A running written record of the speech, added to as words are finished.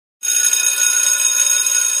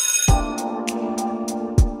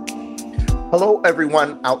Hello,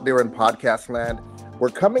 everyone out there in podcast land. We're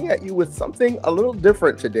coming at you with something a little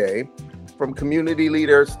different today, from community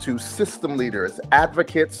leaders to system leaders,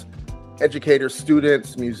 advocates, educators,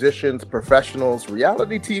 students, musicians, professionals,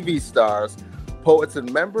 reality TV stars, poets,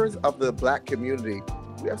 and members of the Black community.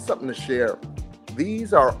 We have something to share.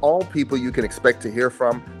 These are all people you can expect to hear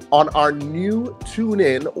from on our new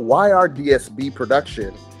tune-in YRDSB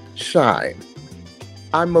production, Shine.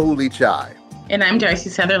 I'm Mahuli Chai. And I'm Darcy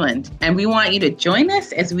Sutherland, and we want you to join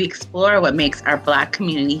us as we explore what makes our Black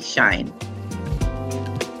community shine.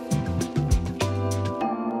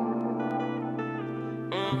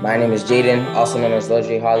 My name is Jaden, also known as Lil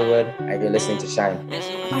J Hollywood, and you're listening to Shine.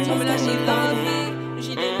 Told me that she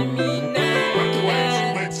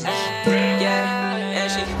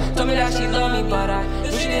loved me, but I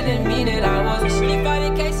knew she didn't mean it. I wasn't sleep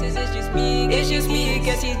fighting cases, it's just me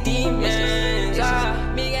against these demons.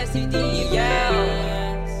 Me against these demons.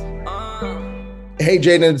 Hey,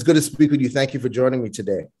 Jaden, it's good to speak with you. Thank you for joining me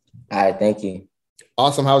today. All right, thank you.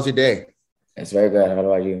 Awesome. How was your day? It's very good. How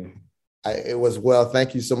about you? It was well.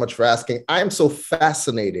 Thank you so much for asking. I am so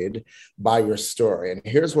fascinated by your story. And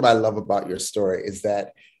here's what I love about your story is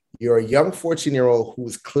that you're a young 14-year-old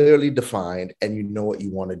who's clearly defined and you know what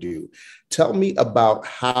you want to do. Tell me about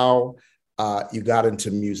how you got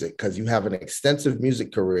into music, because you have an extensive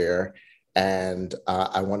music career and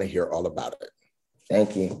I want to hear all about it.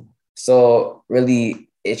 Thank you. So really,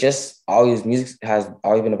 it's just always, music has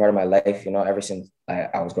always been a part of my life, ever since I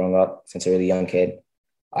was growing up, since a really young kid.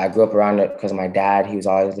 I grew up around it because of my dad. He was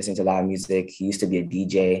always listening to loud music. He used to be a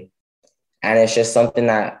DJ. And it's just something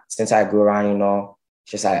that since I grew around,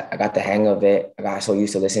 I got the hang of it. I got so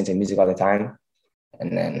used to listening to music all the time.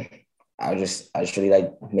 And then I just really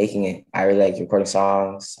like making it. I really like recording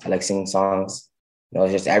songs. I like singing songs.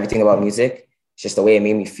 It's just everything about music. It's just the way it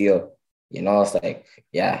made me feel. It's like,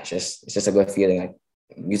 yeah, it's just a good feeling. Like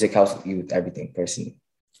music helps you with everything personally.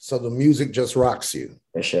 So the music just rocks you.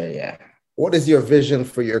 For sure, yeah. What is your vision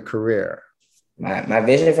for your career? My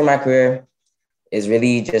vision for my career is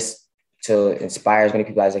really just to inspire as many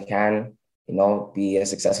people as I can, be as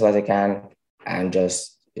successful as I can, and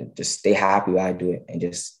just stay happy while I do it, and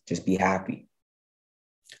just be happy.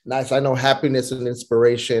 Nice. I know happiness and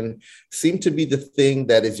inspiration seem to be the thing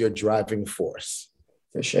that is your driving force.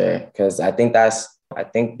 For sure, because I think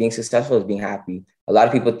being successful is being happy. A lot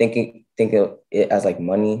of people think of it as like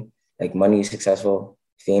money is successful,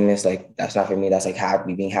 famous. Like that's not for me. That's like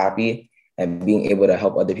being happy and being able to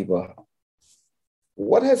help other people.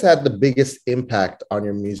 What has had the biggest impact on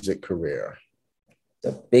your music career?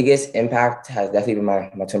 The biggest impact has definitely been my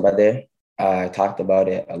twin brother. I talked about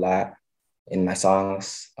it a lot in my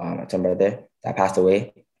songs. My twin brother that passed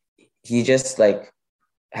away, he just like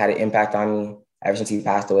had an impact on me ever since he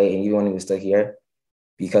passed away, and even when he was still here,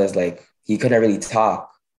 because like he couldn't really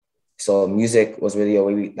talk. So music was really a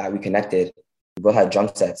way that we connected. We both had drum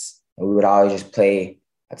sets, and we would always just play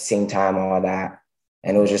at the same time, all that.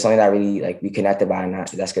 And it was just something that really like we connected by, and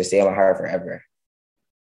that's gonna stay in my heart forever.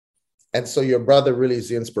 And so your brother really is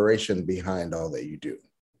the inspiration behind all that you do.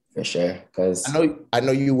 For sure, because I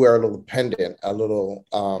know you wear a little pendant, a little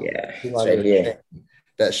right here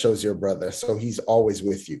that shows your brother. So he's always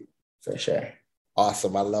with you. For sure.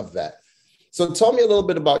 Awesome. I love that. So tell me a little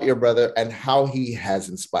bit about your brother and how he has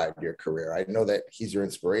inspired your career. I know that he's your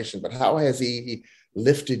inspiration, but how has he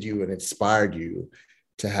lifted you and inspired you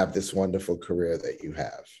to have this wonderful career that you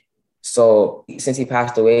have? So since he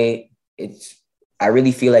passed away, I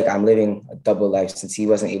really feel like I'm living a double life, since he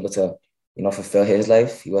wasn't able to, fulfill his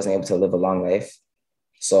life. He wasn't able to live a long life.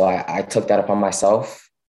 So I took that upon myself,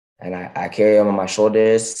 and I carry him on my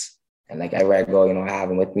shoulders. And like everywhere I go, I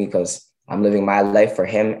have him with me, because I'm living my life for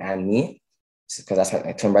him and me, because that's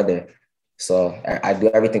my twin brother. So I do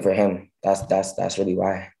everything for him. That's really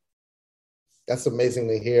why. That's amazing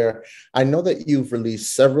to hear. I know that you've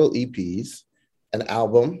released several EPs, an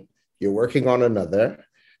album, you're working on another.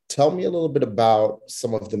 Tell me a little bit about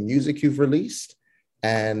some of the music you've released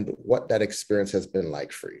and what that experience has been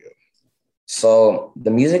like for you. So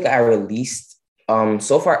the music I released,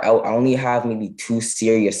 so far I only have maybe 2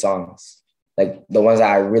 serious songs, like the ones that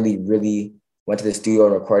I really, really went to the studio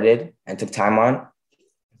and recorded and took time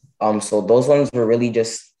on. So those ones were really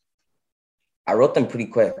I wrote them pretty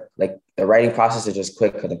quick. Like the writing process is just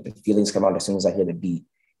quick, because like the feelings come out as soon as I hear the beat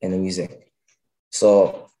and the music.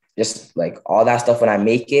 So just like all that stuff, when I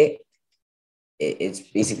make it, it's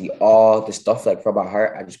basically all the stuff like from my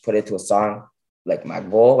heart. I just put it to a song. Like my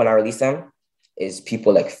goal when I release them is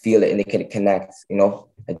people like feel it and they can connect,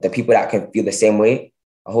 like the people that can feel the same way.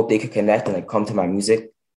 I hope they could connect and like come to my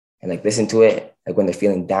music and like listen to it, like when they're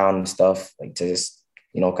feeling down and stuff, like to just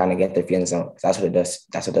kind of get their feelings out. That's what it does.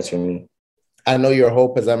 That's what it does for me. I know your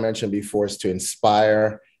hope, as I mentioned before, is to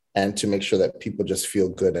inspire and to make sure that people just feel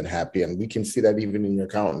good and happy. And we can see that even in your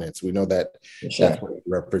countenance. We know that that's what you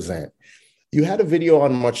represent. You had a video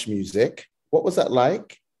on Much Music. What was that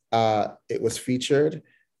like? It was featured.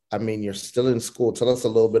 I mean, you're still in school. Tell us a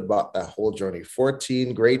little bit about that whole journey.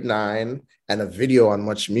 14, grade 9, and a video on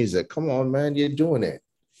Much Music. Come on, man, you're doing it.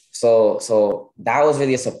 So that was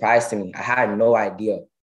really a surprise to me. I had no idea.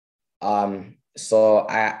 So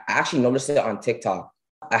I actually noticed it on TikTok.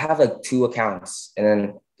 I have like 2 accounts, and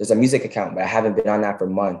then there's a music account, but I haven't been on that for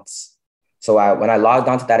months. So when I logged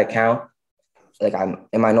onto that account, like I'm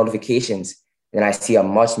in my notifications, then I see a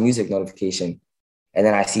Much Music notification. And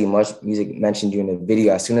then I see Much Music mentioned during the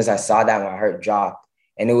video. As soon as I saw that, my heart dropped.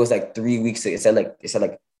 And it was like 3 weeks. It said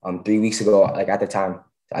 3 weeks ago, like at the time.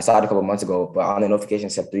 I saw it a couple months ago, but on the notification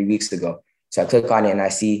it said 3 weeks ago. So I click on it and I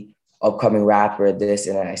see upcoming rapper, this,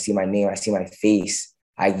 and then I see my name, I see my face.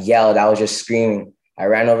 I yelled, I was just screaming. I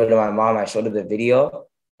ran over to my mom, I showed her the video,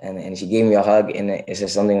 and she gave me a hug. And it's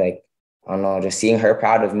just something like, I don't know, just seeing her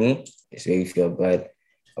proud of me, just made me feel good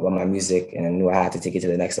about my music, and I knew I had to take it to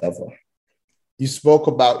the next level. You spoke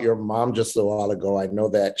about your mom just a while ago. I know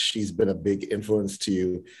that she's been a big influence to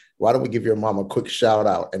you. Why don't we give your mom a quick shout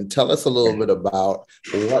out and tell us a little bit about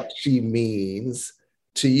what she means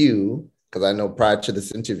to you? Because I know prior to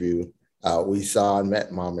this interview, we saw and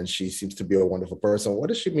met mom, and she seems to be a wonderful person. What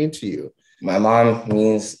does she mean to you? My mom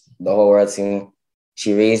means the whole world to me.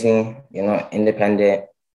 She raised me, independent.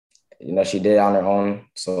 She did it on her own.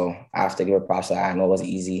 So I have to give her props. I know it wasn't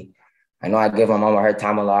easy. I know I give my mom her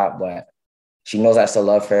time a lot, but she knows I still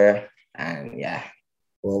love her. And yeah.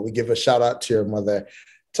 Well, we give a shout out to your mother.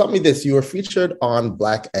 Tell me this, you were featured on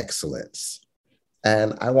Black Excellence.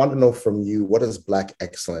 And I want to know from you, what does Black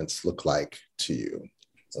Excellence look like to you?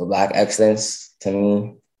 So Black Excellence to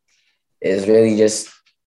me is really just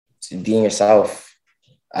being yourself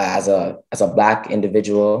as a Black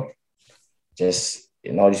individual, just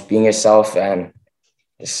being yourself and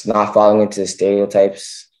just not falling into the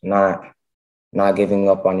stereotypes, not giving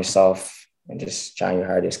up on yourself, and just trying your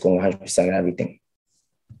hardest, going 100% in everything.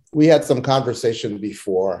 We had some conversation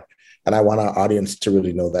before, and I want our audience to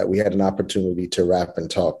really know that we had an opportunity to rap and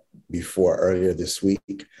talk before earlier this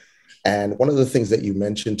week. And one of the things that you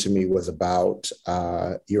mentioned to me was about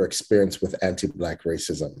your experience with anti-Black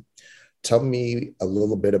racism. Tell me a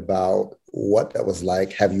little bit about what that was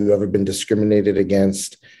like. Have you ever been discriminated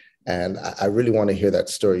against? And I really want to hear that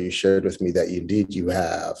story you shared with me that indeed you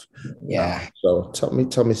have. Yeah. So tell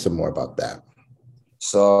me some more about that.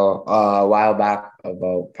 So a while back,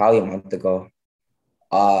 about probably a month ago,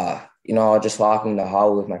 just walking the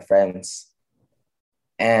hall with my friends.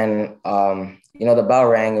 And, the bell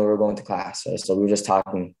rang and we were going to class. Right? So we were just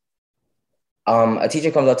talking. A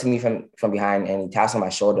teacher comes up to me from behind and he taps on my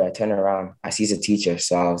shoulder. I turn around. I see the teacher.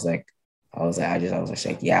 So I was like,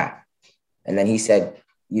 yeah. And then he said,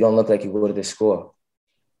 "You don't look like you go to this school."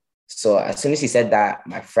 So as soon as he said that,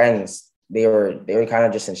 my friends, they were kind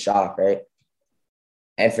of just in shock, right?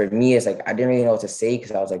 And for me, it's like I didn't really know what to say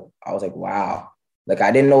because I was like, wow. Like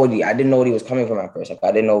I didn't know what he was coming from at first. Like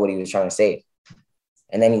I didn't know what he was trying to say.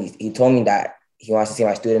 And then he told me that he wants to see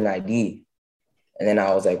my student ID. And then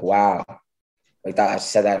I was like, wow. Like that, I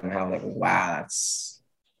said that in my house, like, wow,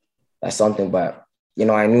 that's something. But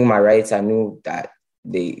I knew my rights. I knew that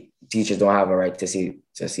the teachers don't have a right to see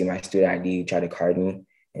my student ID, try to card me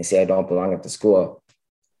and say I don't belong at the school.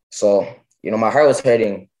 So, my heart was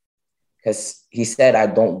hurting because he said I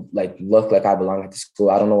don't look like I belong at the school.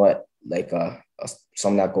 I don't know what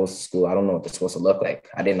someone that goes to school, I don't know what they're supposed to look like.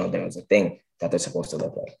 I didn't know there was a thing that they're supposed to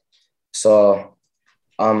look like. So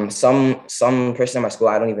some person in my school,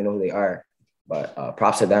 I don't even know who they are, but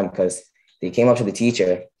props to them because they came up to the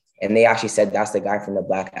teacher and they actually said that's the guy from the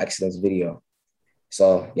Black Excellence video.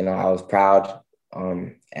 So, I was proud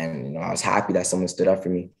and, I was happy that someone stood up for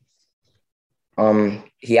me.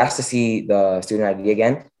 He asked to see the student ID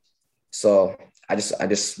again. So I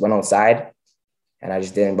just went outside and I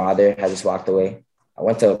just didn't bother. I just walked away. I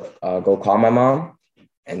went to go call my mom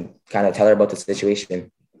and kind of tell her about the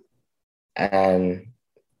situation. And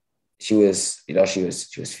she was furious.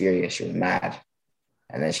 She was mad.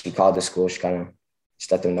 And then she called the school. She kind of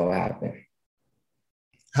just let them know what happened.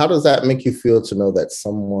 How does that make you feel to know that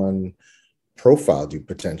someone profiled you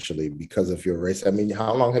potentially because of your race? I mean,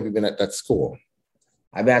 how long have you been at that school?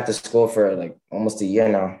 I've been at the school for almost a year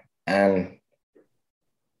now. And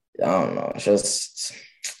I don't know, it's just,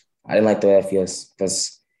 I didn't like the way it feels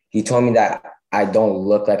because he told me that I don't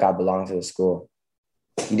look like I belong to the school.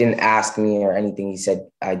 He didn't ask me or anything. He said,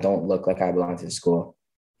 I don't look like I belong to the school.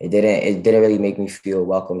 it didn't really make me feel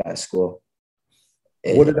welcome at school.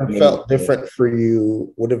 Would it have felt different for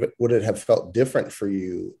you? Would it have felt different for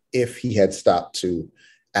you if he had stopped to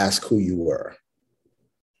ask who you were?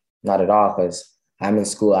 Not at all, because I'm in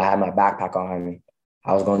school. I had my backpack on.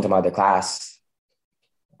 I was going to my other class.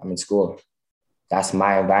 I'm in school. That's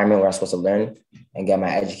my environment where I'm supposed to learn and get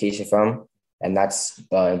my education from. And that's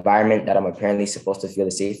the environment that I'm apparently supposed to feel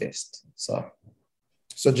the safest. So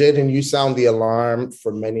Jaden, you sound the alarm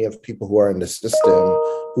for many of people who are in the system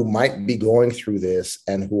who might be going through this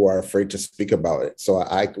and who are afraid to speak about it. So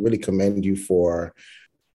I really commend you for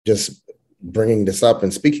just bringing this up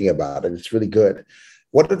and speaking about it. It's really good.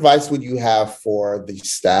 What advice would you have for the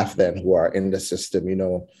staff then who are in the system? You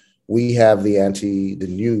know, we have the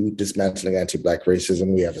new Dismantling Anti-Black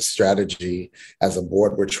Racism. We have a strategy as a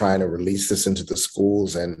board. We're trying to release this into the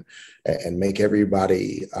schools and make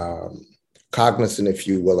everybody cognizant, if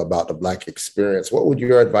you will, about the Black experience. What would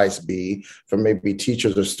your advice be for maybe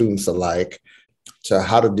teachers or students alike to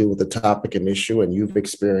how to deal with the topic and issue? And you've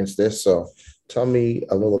experienced this. So tell me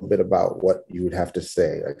a little bit about what you would have to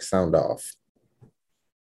say, like sound off.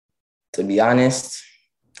 To be honest,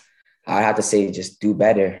 I have to say just do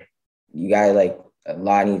better. You guys, like, a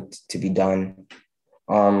lot needs to be done.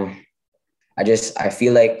 I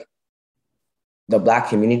feel like the Black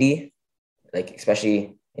community, like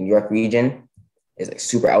especially in York region, is like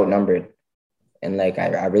super outnumbered. And like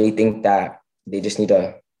I really think that they just need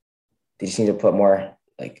to put more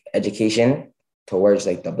like education towards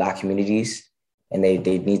like the Black communities. And they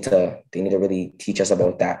need to really teach us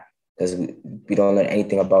about that, because we don't learn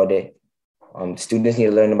anything about it. Students need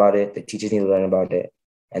to learn about it. The teachers need to learn about it.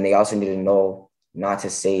 And they also need to know not to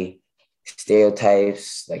say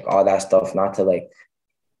stereotypes, like all that stuff, not to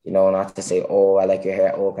say, oh, I like your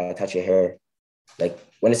hair. Oh, can I touch your hair? Like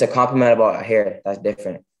when it's a compliment about hair, that's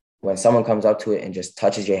different. When someone comes up to it and just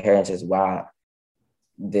touches your hair and says, wow,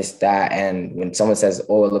 this, that. And when someone says,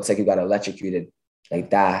 oh, it looks like you got electrocuted,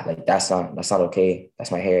 that's not okay.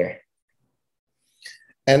 That's my hair.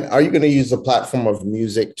 And are you going to use the platform of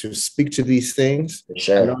music to speak to these things?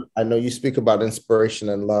 Sure. I know you speak about inspiration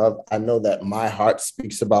and love. I know that My Heart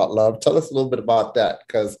speaks about love. Tell us a little bit about that,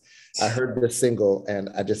 because I heard this single and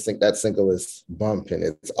I just think that single is bumping.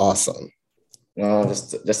 It's awesome.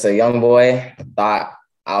 Just a young boy thought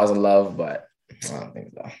I was in love, but I don't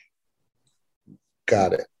think so.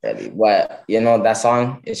 Got it. Really. But, that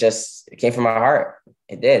song, it came from my heart.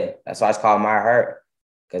 It did. That's why it's called My Heart,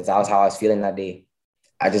 because that was how I was feeling that day.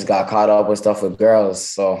 I just got caught up with stuff with girls.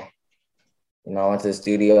 So, I went to the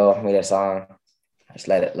studio, made a song. I just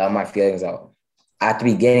let my feelings out. At the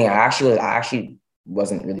beginning, I actually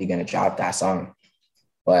wasn't really going to drop that song.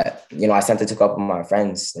 But, I sent it to a couple of my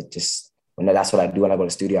friends. Like, just, that's what I do when I go to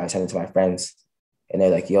the studio. I send it to my friends. And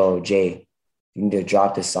they're like, yo, Jay, you need to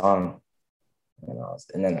drop this song.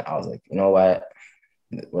 And then I was like, you know what?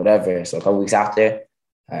 Whatever. So a couple weeks after,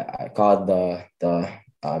 I called the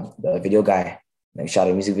video guy. Like, shot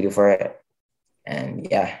a music video for it. And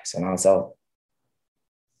yeah, so now it's out.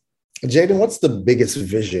 Jaden, what's the biggest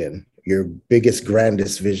vision, your biggest,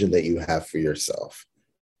 grandest vision that you have for yourself?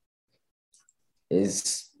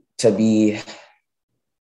 Is to be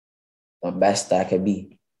the best that I could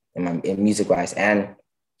be in music wise, and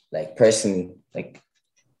like personally, like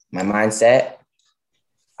my mindset.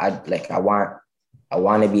 I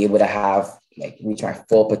want to be able to have reach my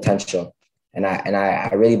full potential, and I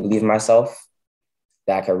really believe in myself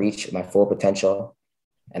that I can reach my full potential.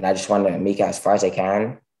 And I just want to make it as far as I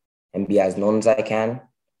can and be as known as I can,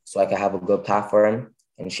 so I can have a good platform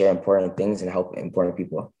and share important things and help important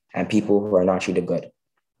people and people who are not treated good.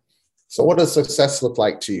 So what does success look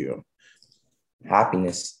like to you?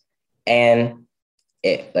 Happiness. And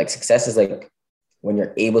success is when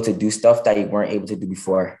you're able to do stuff that you weren't able to do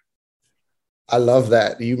before. I love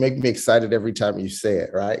that. You make me excited every time you say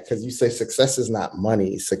it, right? Because you say success is not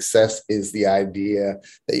money. Success is the idea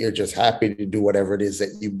that you're just happy to do whatever it is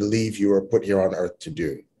that you believe you were put here on earth to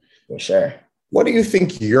do. For sure. What do you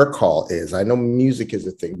think your call is? I know music is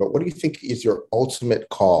a thing, but what do you think is your ultimate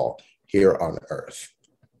call here on earth?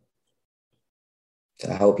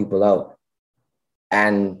 To help people out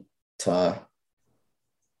and to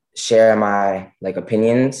share my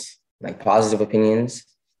opinions, positive opinions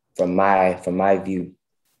from my view,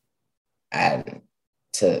 and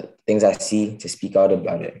to things I see, to speak out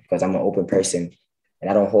about it, because I'm an open person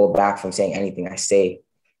and I don't hold back from saying anything. I say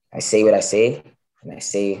what I say, and I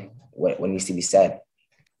say what needs to be said.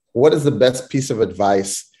 What is the best piece of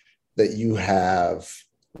advice that you have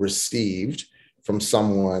received from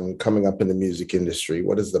someone coming up in the music industry?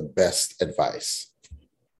 What is the best advice?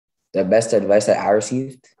 The best advice that I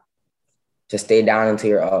received? Just stay down until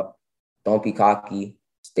you're up. Don't be cocky.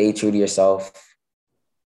 Stay true to yourself.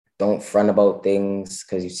 Don't front about things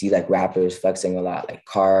because you see like rappers flexing a lot, like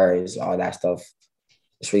cars, all that stuff.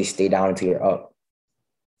 Just really stay down until you're up.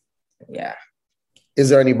 Yeah. Is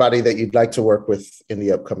there anybody that you'd like to work with in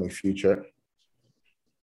the upcoming future?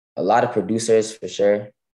 A lot of producers for sure.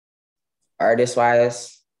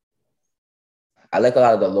 Artist-wise, I like a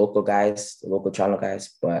lot of the local guys, the local Toronto guys,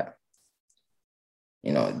 but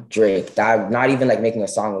you know, Drake, not even like making a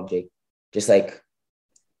song with Drake, just like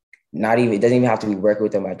not even, it doesn't even have to be working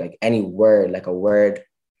with them at like any word, like a word,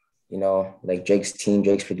 you know, like Drake's team,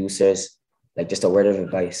 Drake's producers, like just a word of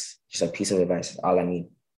advice, just a piece of advice is all I need.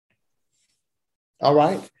 All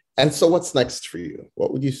right. And so what's next for you?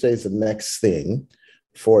 What would you say is the next thing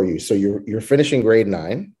for you? So you're finishing grade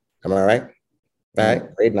 9. Am I right? Right.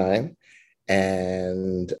 Mm-hmm. Grade 9.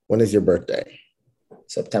 And when is your birthday?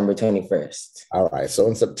 September 21st. All right. So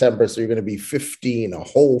in September, so you're going to be 15, a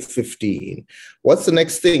whole 15. What's the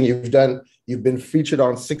next thing you've done? You've been featured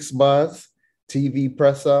on 6 Buzz, TV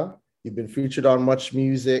Presser. You've been featured on Much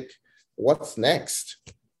Music. What's next?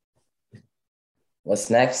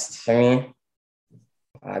 What's next for me?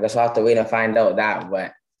 I guess I'll have to wait and find out that,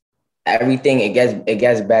 but everything, it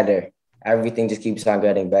gets better. Everything just keeps on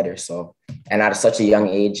getting better. So, and at such a young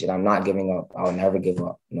age, and I'm not giving up. I'll never give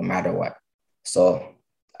up, no matter what. So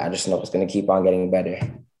I just know it's going to keep on getting better.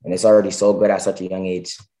 And it's already so good at such a young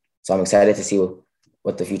age. So I'm excited to see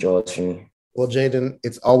what the future holds for me. Well, Jaden,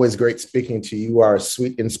 it's always great speaking to you. You are a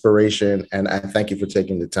sweet inspiration, and I thank you for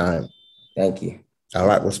taking the time. Thank you. All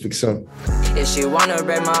right, we'll speak soon. If she wanna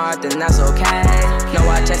break my heart, then that's okay. No,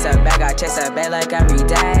 I chase her back, like every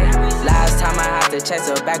day. Last time I had to chase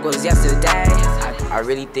her back was yesterday. I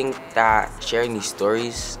really think that sharing these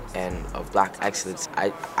stories and of Black excellence,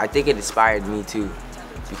 I think it inspired me too.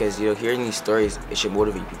 Because, you know, hearing these stories, it should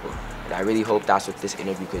motivate people. And I really hope that's what this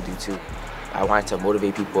interview could do too. I wanted to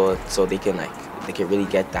motivate people so they can really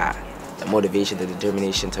get that, the motivation, the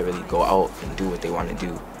determination to really go out and do what they want to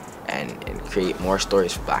do. And create more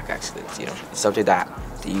stories for Black excellence. You know, it's something that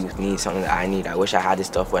the youth need, something that I need. I wish I had this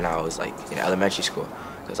stuff when I was like in elementary school,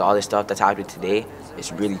 because all this stuff that's happening today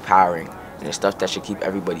is really powering, and it's stuff that should keep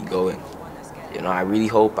everybody going. You know, I really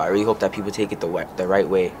hope that people take it the right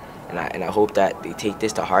way, and I hope that they take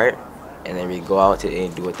this to heart, and then really go out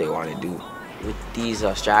and do what they want to do. With these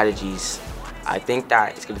strategies, I think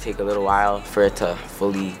that it's going to take a little while for it to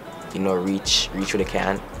fully, you know, reach what it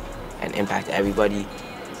can, and impact everybody.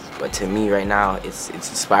 But to me right now, it's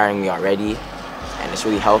inspiring me already, and it's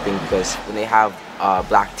really helping because when they have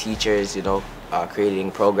Black teachers, you know,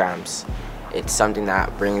 creating programs, it's something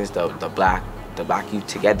that brings the black youth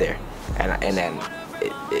together, and then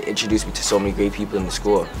it introduced me to so many great people in the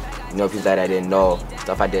school. You know, people that I didn't know,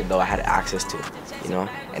 stuff I didn't know I had access to, you know,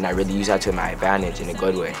 and I really use that to my advantage in a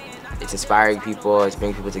good way. It's inspiring people, it's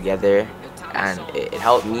bringing people together, and it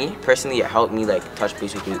helped me personally. It helped me like touch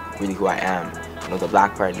base with really who I am. You know, the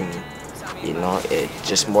Black part of me, you know, it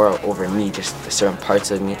just more over me, just the certain parts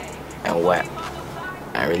of me and what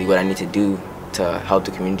I need to do to help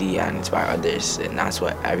the community and inspire others. And that's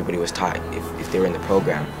what everybody was taught if they were in the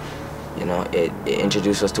program. You know, it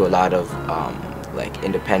introduced us to a lot of like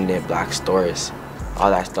independent Black stores, all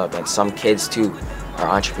that stuff. And some kids too are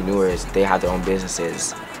entrepreneurs. They have their own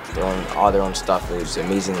businesses, all their own stuff. It was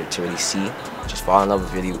amazing to really see. Just fall in love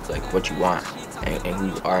with really like what you want. And who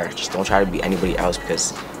you are. Just don't try to be anybody else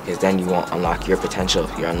because then you won't unlock your potential.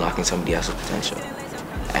 You're unlocking somebody else's potential.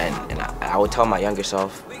 And I would tell my younger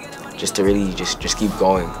self just to really just keep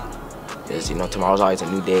going, because, you know, tomorrow's always a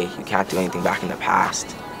new day. You can't do anything back in the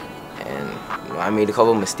past. And, you know, I made a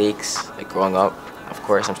couple of mistakes like growing up. Of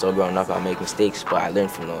course, I'm still growing up. I make mistakes, but I learned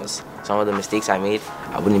from those. Some of the mistakes I made,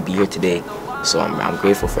 I wouldn't be here today. So I'm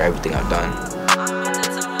grateful for everything I've done.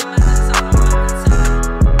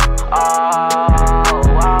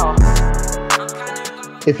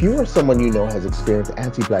 If you or someone you know has experienced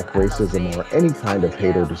anti-Black racism or any kind of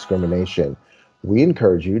hate or discrimination, we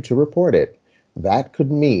encourage you to report it. That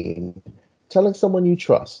could mean telling someone you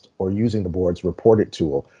trust or using the board's Report It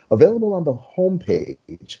tool, available on the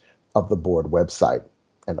homepage of the board website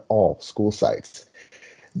and all school sites.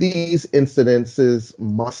 These incidences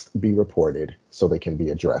must be reported so they can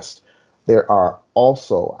be addressed. There are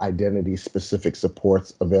also identity-specific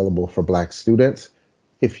supports available for Black students.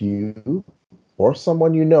 If you or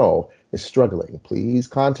someone you know is struggling, please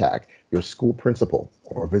contact your school principal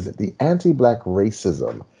or visit the Anti-Black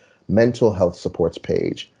Racism Mental Health Supports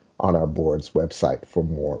page on our board's website for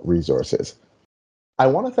more resources. I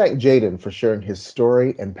want to thank Jaden for sharing his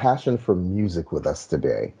story and passion for music with us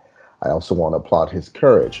today. I also want to applaud his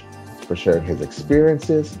courage for sharing his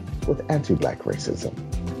experiences with anti-Black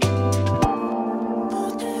racism.